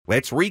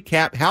Let's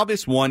recap how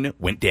this one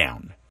went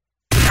down.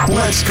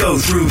 Let's go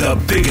through the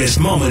biggest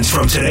moments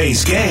from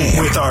today's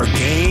game with our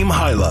game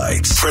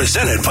highlights.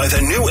 Presented by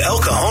the new El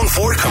Cajon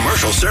Ford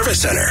Commercial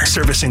Service Center.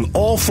 Servicing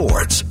all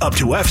Fords up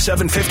to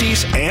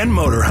F-750s and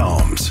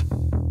motorhomes.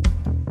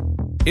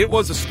 It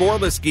was a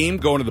scoreless game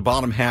going to the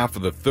bottom half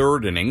of the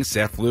third inning.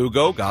 Seth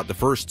Lugo got the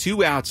first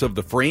 2 outs of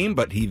the frame,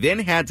 but he then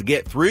had to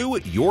get through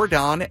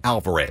Yordan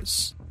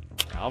Alvarez.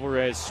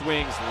 Alvarez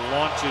swings,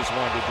 launches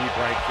one to deep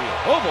right field.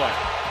 Oh boy,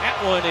 that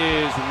one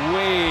is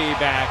way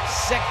back,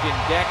 second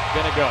deck,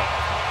 gonna go.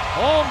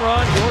 Home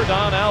run,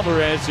 Yordan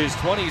Alvarez, his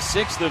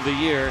 26th of the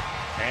year,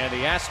 and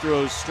the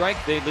Astros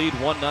strike. They lead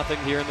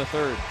 1-0 here in the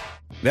third.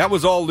 That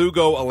was all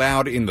Lugo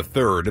allowed in the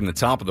third. In the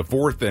top of the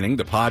fourth inning,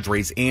 the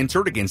Padres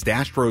answered against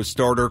Astros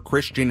starter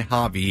Christian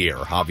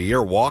Javier.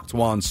 Javier walked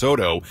Juan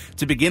Soto.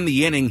 To begin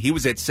the inning, he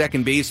was at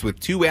second base with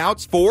 2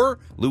 outs for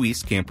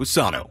Luis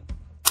Campusano.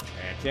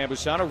 And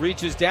Campusano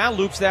reaches down,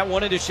 loops that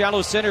one into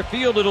shallow center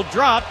field. It'll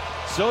drop.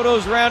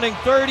 Soto's rounding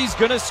third. He's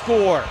going to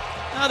score.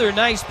 Another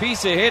nice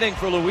piece of hitting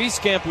for Luis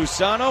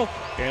Campusano.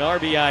 An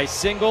RBI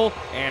single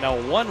and a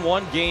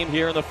 1-1 game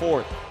here in the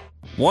fourth.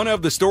 One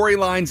of the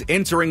storylines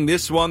entering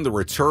this one, the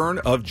return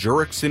of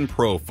Jurickson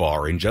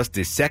Profar. In just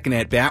his second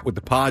at-bat with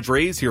the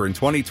Padres here in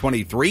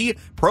 2023,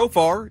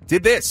 Profar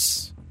did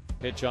this.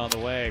 Pitch on the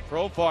way.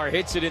 Profar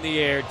hits it in the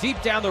air,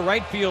 deep down the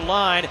right field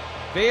line.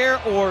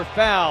 Fair or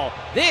foul.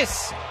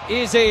 This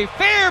is a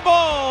fair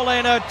ball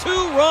and a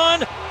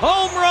 2-run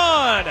home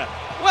run.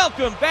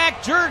 Welcome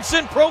back,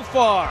 Jurickson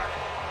Profar.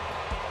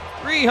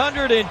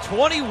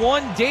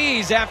 321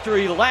 days after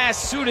he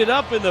last suited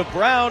up in the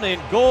brown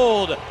and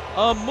gold.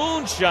 A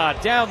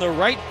moonshot down the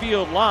right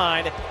field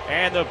line,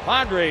 and the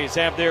Padres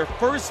have their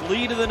first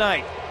lead of the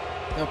night.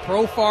 The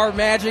Profar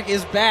magic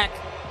is back.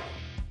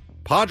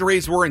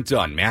 Padres weren't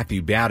done.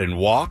 Matthew Batten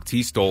walked.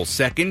 He stole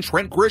second.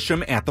 Trent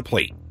Grisham at the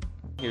plate.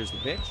 Here's the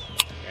pitch.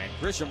 And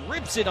Grisham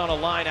rips it on a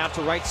line out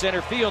to right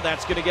center field.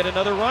 That's going to get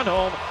another run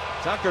home.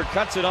 Tucker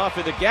cuts it off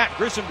in the gap.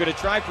 Grisham going to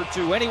try for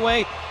 2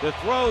 anyway. The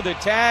throw, the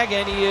tag,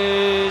 and he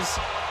is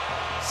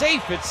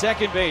safe at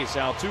second base.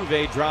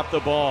 Altuve dropped the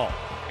ball.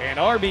 An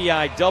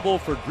RBI double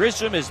for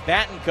Grisham as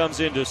Batten comes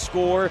in to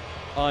score.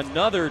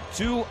 Another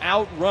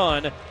 2-out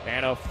run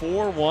and a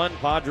 4-1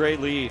 Padre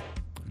lead.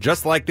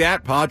 Just like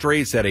that,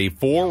 Padres had a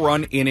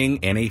 4-run inning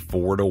and a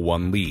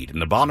 4-1 lead. In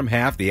the bottom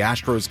half, the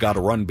Astros got a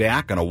run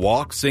back on a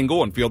walk,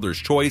 single, and fielder's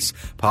choice.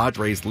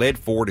 Padres led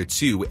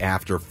 4-2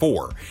 after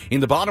 4. In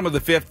the bottom of the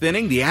fifth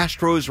inning, the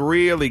Astros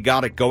really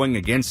got it going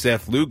against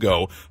Seth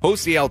Lugo.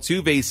 Jose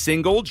Altuve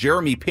singled,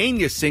 Jeremy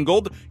Pena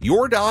singled,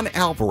 Yordan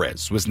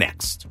Alvarez was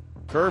next.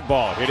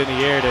 Curveball hit in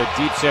the air to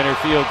deep center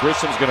field.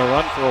 Grisham's going to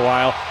run for a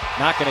while.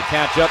 Not going to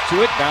catch up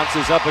to it.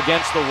 Bounces up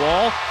against the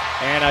wall.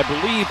 And I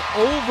believe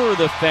over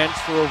the fence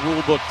for a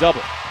rule book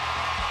double.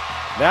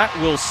 That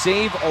will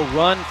save a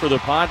run for the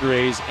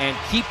Padres and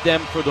keep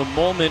them for the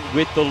moment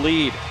with the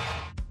lead.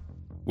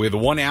 With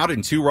 1 out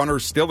and 2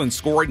 runners still in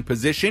scoring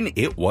position,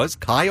 it was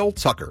Kyle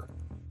Tucker.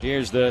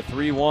 Here's the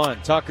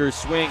 3-1. Tucker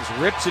swings,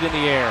 rips it in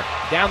the air.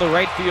 Down the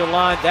right field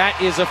line.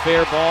 That is a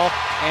fair ball.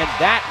 And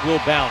that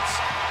will bounce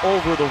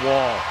over the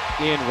wall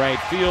in right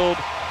field.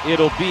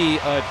 It'll be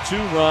a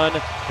 2-run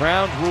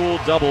ground rule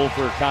double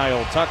for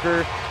Kyle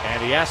Tucker,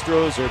 and the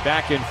Astros are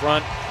back in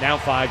front, now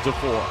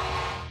 5-4.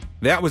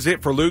 That was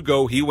it for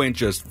Lugo. He went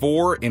just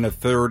 4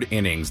 1/3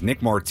 innings.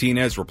 Nick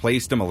Martinez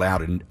replaced him,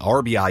 allowed an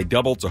RBI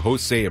double to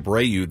Jose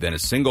Abreu, then a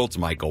single to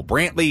Michael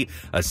Brantley,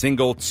 a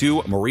single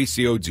to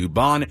Mauricio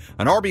Dubon,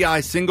 an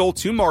RBI single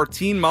to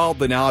Martin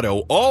Maldonado.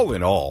 All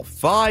in all,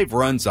 5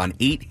 runs on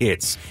 8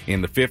 hits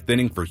in the fifth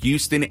inning for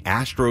Houston.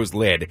 Astros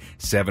led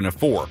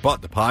 7-4.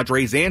 But the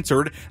Padres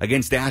answered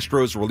against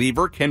Astros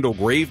reliever Kendall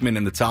Graveman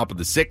in the top of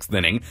the sixth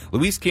inning.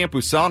 Luis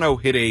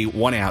Campusano hit a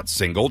 1-out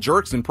single.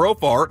 Jurickson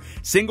Profar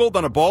singled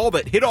on a ball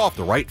that hit off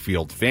the right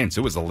field fence.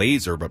 It was a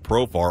laser, but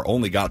Profar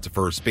only got to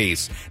first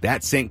base.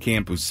 That sent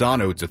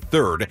Campusano to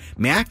third.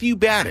 Matthew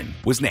Batten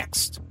was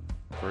next.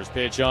 First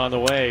pitch on the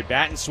way.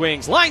 Batten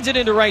swings, lines it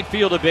into right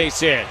field, a base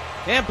hit.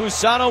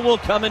 Campusano will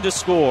come in to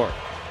score.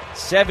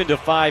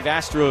 7-5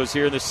 Astros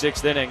here in the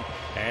sixth inning,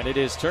 and it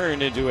is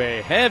turned into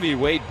a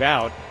heavyweight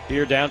bout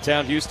here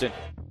downtown Houston.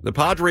 The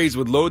Padres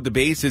would load the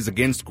bases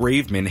against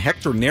Graveman.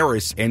 Hector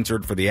Neris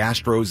entered for the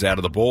Astros out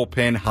of the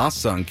bullpen.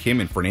 Ha-Seong Kim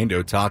and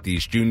Fernando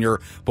Tatis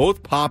Jr.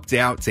 both popped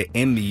out to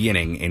end the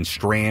inning and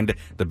strand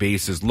the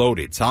bases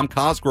loaded. Tom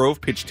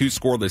Cosgrove pitched 2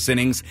 scoreless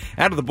innings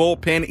out of the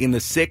bullpen in the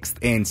 6th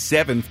and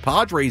 7th.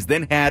 Padres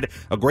then had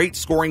a great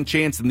scoring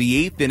chance in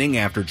the 8th inning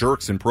after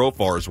Jurickson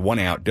Profar's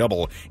 1-out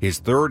double, his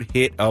 3rd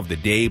hit of the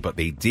day, but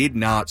they did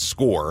not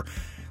score.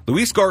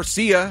 Luis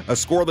Garcia, a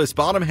scoreless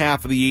bottom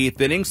half of the 8th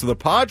inning, so the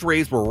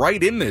Padres were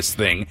right in this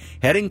thing,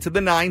 heading to the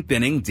 9th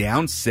inning,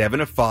 down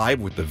 7-5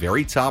 with the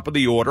very top of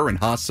the order, and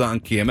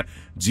Ha-Seong Kim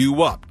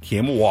due up.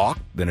 Kim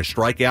walked, then a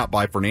strikeout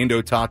by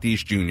Fernando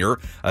Tatis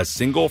Jr., a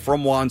single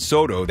from Juan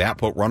Soto. That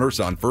put runners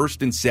on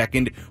first and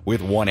second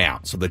with 1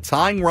 out. So the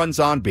tying runs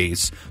on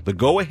base, the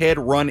go-ahead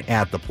run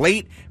at the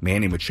plate.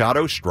 Manny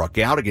Machado struck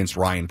out against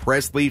Ryan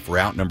Presley for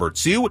out number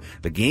 2.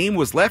 The game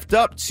was left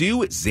up to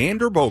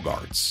Xander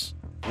Bogaerts.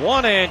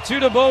 1-2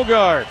 to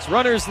Bogaerts.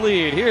 Runners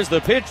lead. Here's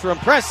the pitch from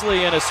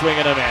Presley and a swing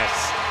and a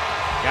miss.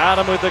 Got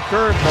him with the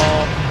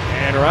curveball.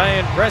 And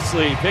Ryan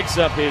Presley picks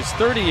up his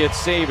 30th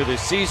save of the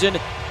season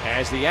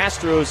as the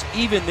Astros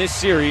even this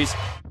series.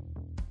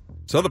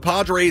 So the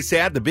Padres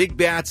had the big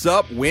bats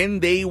up when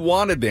they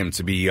wanted them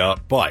to be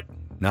up, but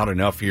not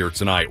enough here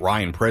tonight.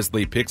 Ryan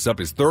Presley picks up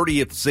his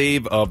 30th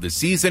save of the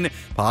season.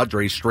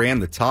 Padres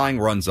strand the tying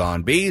runs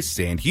on base,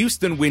 and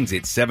Houston wins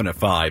it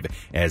 7-5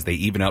 as they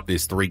even up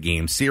this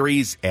 3-game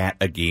series at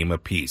a game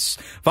apiece.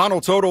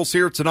 Final totals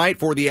here tonight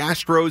for the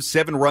Astros: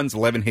 7 runs,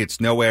 11 hits,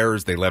 no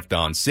errors. They left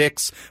on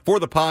 6. For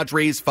the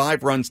Padres,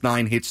 5 runs,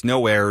 9 hits,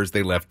 no errors.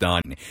 They left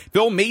on.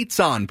 Phil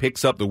Maton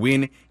picks up the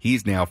win.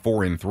 He's now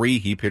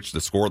 4-3. He pitched the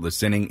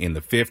scoreless inning in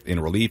the 5th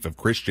in relief of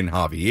Christian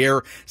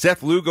Javier.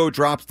 Seth Lugo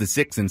drops to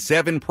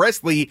 6-7.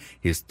 Presley,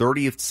 his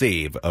 30th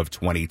save of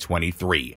 2023.